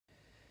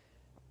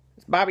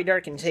Booby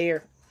Dirkens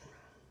here.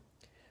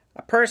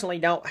 I personally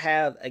don't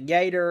have a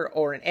gator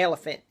or an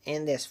elephant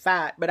in this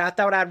fight, but I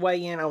thought I'd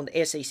weigh in on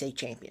the SEC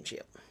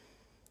championship.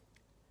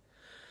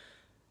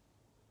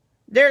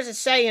 There's a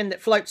saying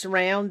that floats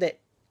around that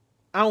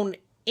on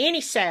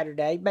any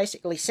Saturday,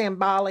 basically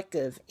symbolic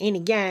of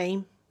any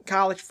game,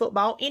 college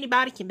football,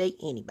 anybody can beat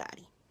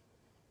anybody.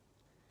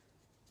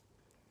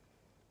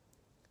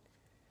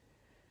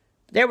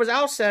 There was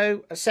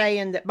also a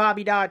saying that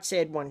Bobby Dodd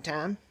said one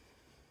time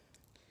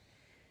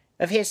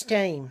of his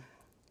team.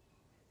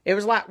 It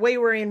was like we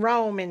were in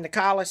Rome in the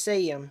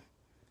Colosseum,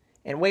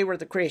 and we were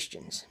the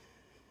Christians.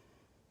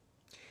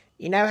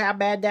 You know how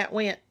bad that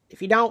went?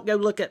 If you don't, go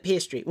look up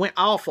history. It went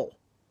awful.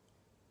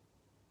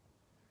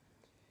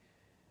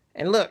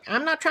 And look,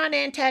 I'm not trying to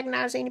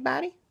antagonize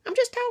anybody. I'm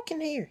just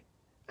talking here.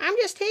 I'm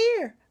just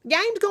here. The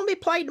game's going to be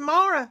played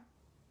tomorrow.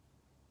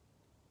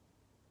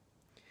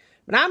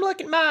 But I'm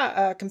looking at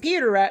my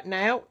computer right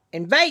now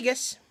in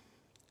Vegas,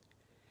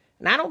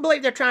 and I don't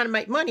believe they're trying to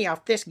make money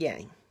off this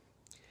game.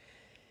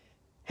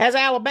 Has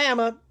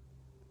Alabama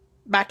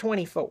by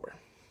 24.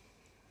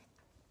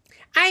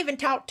 I even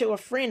talked to a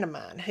friend of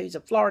mine who's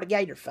a Florida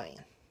Gator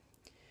fan.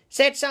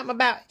 Said something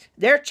about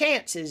their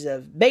chances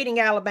of beating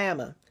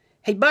Alabama.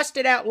 He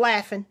busted out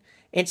laughing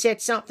and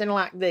said something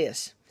like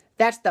this.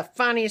 That's the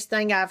funniest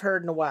thing I've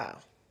heard in a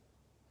while.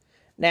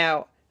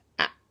 Now,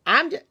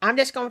 I'm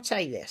just going to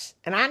say this.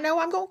 And I know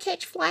I'm going to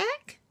catch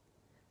flack.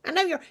 I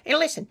know you're... And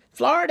listen,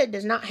 Florida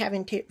does not have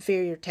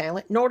inferior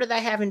talent, nor do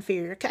they have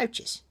inferior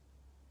coaches.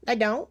 They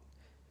don't.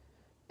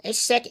 It's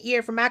second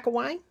year for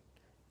McElwain.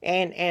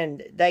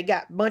 And they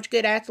got a bunch of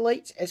good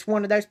athletes. It's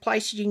one of those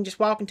places you can just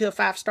walk into a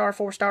 5-star,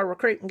 4-star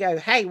recruit and go,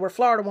 hey, we're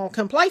Florida, won't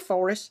come play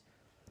for us.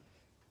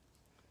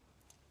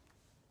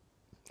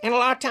 And a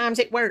lot of times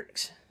it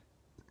works.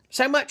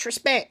 So much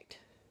respect.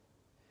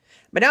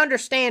 But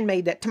understand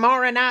me that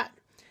tomorrow night,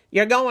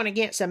 you're going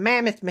against a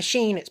mammoth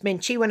machine that's been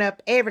chewing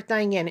up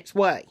everything in its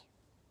way.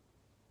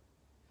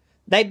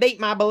 They beat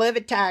my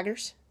beloved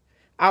Tigers,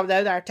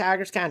 although our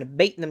Tigers kind of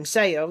beat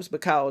themselves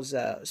because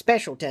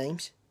special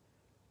teams.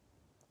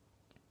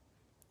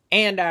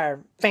 And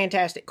our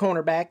fantastic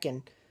cornerback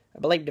and I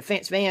believe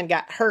defensive end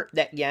got hurt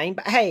that game.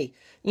 But hey,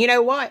 you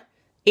know what?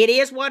 It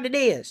is what it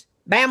is.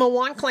 Bama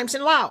won,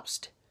 Clemson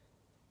lost.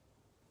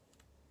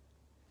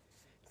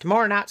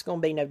 Tomorrow night's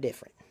going to be no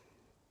different.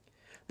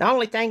 The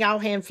only thing I'll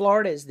hand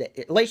Florida is that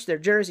at least their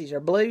jerseys are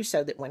blue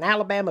so that when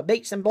Alabama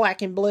beats them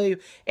black and blue,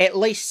 at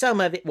least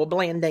some of it will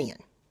blend in.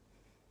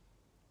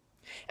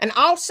 And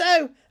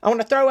also, I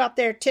want to throw out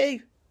there too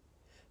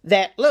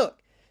that, look,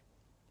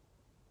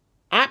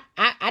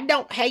 I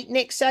don't hate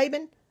Nick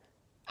Saban.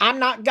 I'm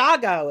not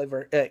gaga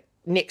over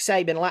Nick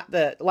Saban like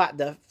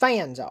the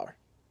fans are.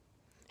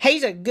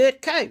 He's a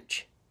good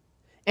coach.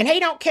 And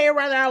he don't care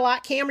whether I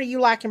like him or you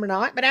like him or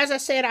not. But as I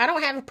said, I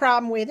don't have a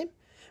problem with him.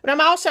 But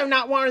I'm also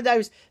not one of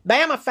those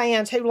Bama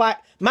fans who like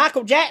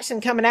Michael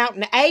Jackson coming out in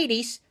the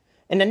 80s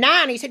and the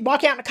 90s. He'd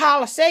walk out in the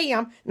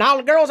Coliseum and all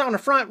the girls on the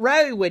front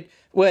row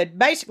would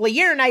basically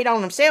urinate on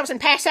themselves and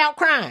pass out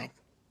crying.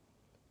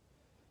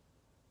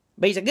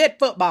 But he's a good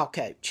football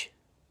coach.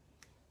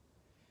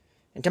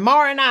 And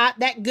tomorrow night,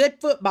 that good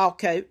football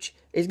coach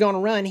is going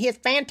to run his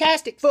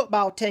fantastic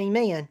football team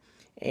in.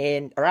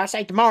 Or I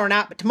say tomorrow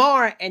night, but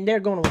tomorrow, and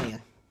they're going to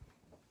win.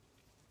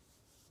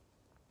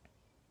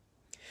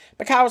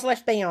 Because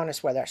let's be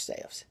honest with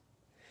ourselves.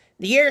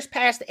 The years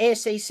past, the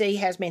SEC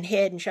has been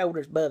head and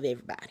shoulders above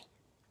everybody.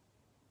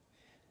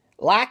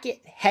 Like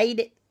it, hate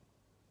it,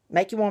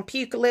 make you want to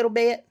puke a little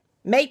bit,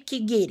 make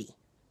you giddy.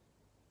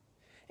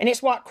 And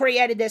it's what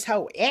created this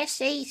whole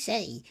SEC.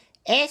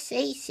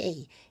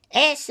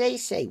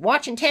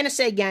 Watching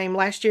Tennessee game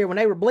last year when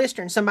they were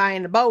blistering somebody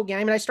in the bowl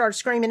game and they started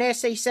screaming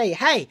SEC.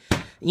 Hey,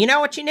 you know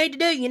what you need to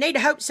do? You need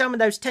to hope some of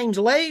those teams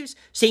lose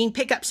so you can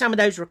pick up some of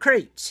those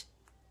recruits.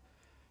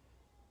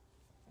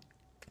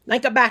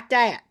 Think about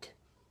that.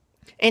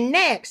 And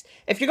next,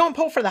 if you're going to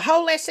pull for the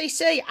whole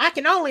SEC, I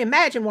can only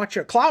imagine what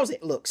your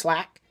closet looks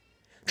like.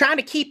 Trying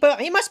to keep up.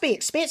 It must be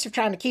expensive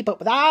trying to keep up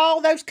with all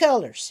those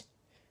colors.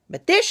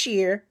 But this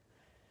year,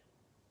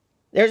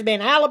 there's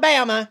been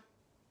Alabama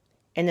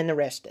and then the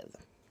rest of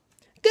them.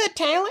 Good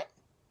talent.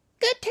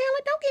 Good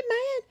talent. Don't get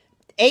mad.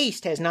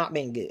 East has not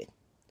been good.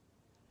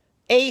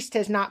 East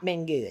has not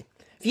been good.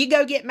 If you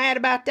go get mad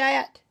about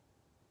that,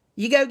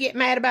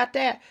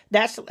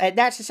 that's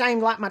the same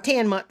like my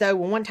 10-month-old.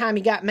 When one time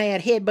he got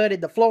mad,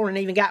 headbutted the floor, and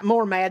even got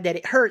more mad that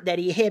it hurt that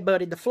he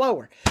headbutted the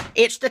floor.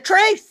 It's the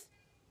truth.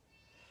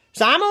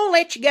 So I'm going to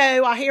let you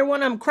go. I hear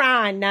one of them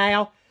crying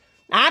now.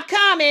 I'm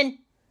coming.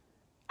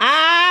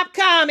 I'm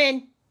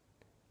coming.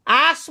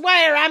 I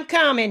swear I'm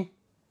coming.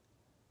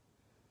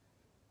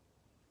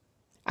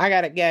 I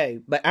got to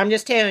go. But I'm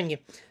just telling you,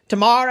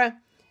 tomorrow,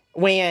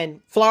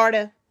 when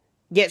Florida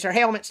gets their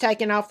helmets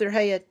taken off their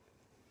head,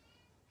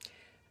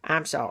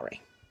 I'm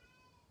sorry.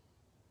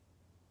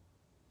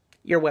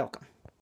 You're welcome.